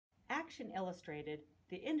Action Illustrated,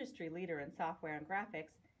 the industry leader in software and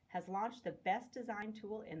graphics, has launched the best design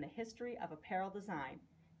tool in the history of apparel design,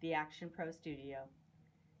 the Action Pro Studio.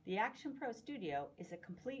 The Action Pro Studio is a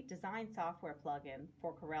complete design software plugin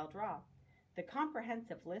for CorelDRAW. The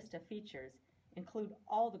comprehensive list of features include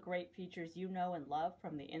all the great features you know and love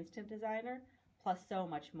from the Instant Designer, plus so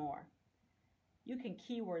much more. You can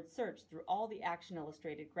keyword search through all the Action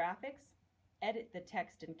Illustrated graphics, edit the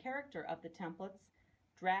text and character of the templates,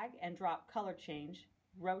 drag and drop color change,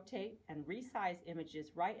 rotate and resize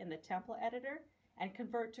images right in the template editor, and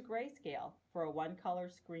convert to grayscale for a one-color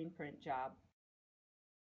screen print job.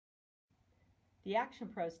 The Action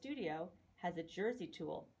Pro Studio has a jersey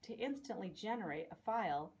tool to instantly generate a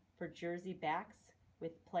file for jersey backs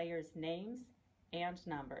with players' names and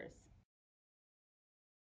numbers.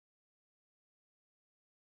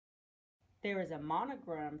 There is a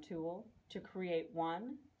monogram tool to create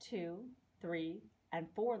 1, 2, 3, and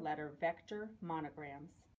 4-letter vector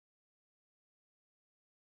monograms.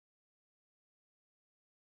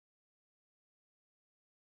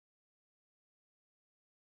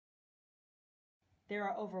 There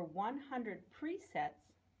are over 100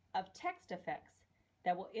 presets of text effects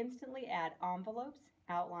that will instantly add envelopes,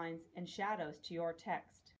 outlines, and shadows to your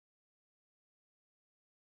text.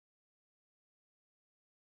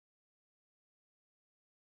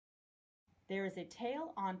 There is a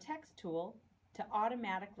tail on text tool to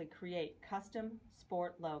automatically create custom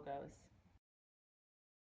sport logos.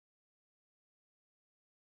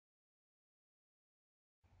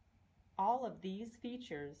 All of these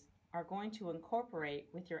features are going to incorporate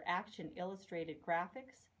with your Action Illustrated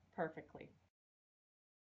graphics perfectly.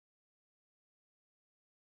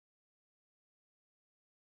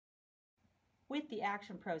 With the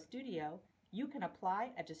Action Pro Studio, you can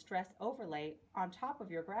apply a distress overlay on top of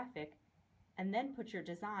your graphic and then put your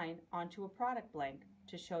design onto a product blank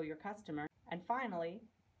to show your customer, and finally,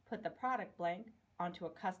 put the product blank onto a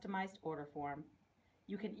customized order form.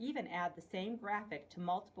 You can even add the same graphic to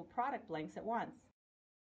multiple product blanks at once.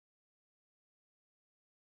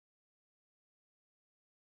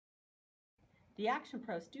 The Action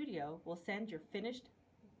Pro Studio will send your finished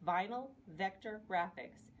vinyl vector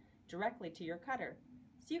graphics directly to your cutter,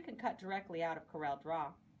 so you can cut directly out of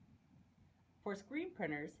CorelDRAW. For screen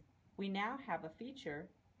printers, we now have a feature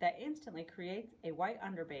that instantly creates a white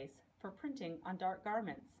underbase for printing on dark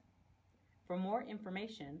garments. For more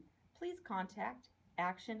information, please contact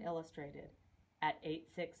Action Illustrated at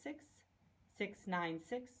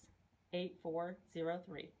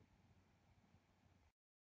 866-696-8403.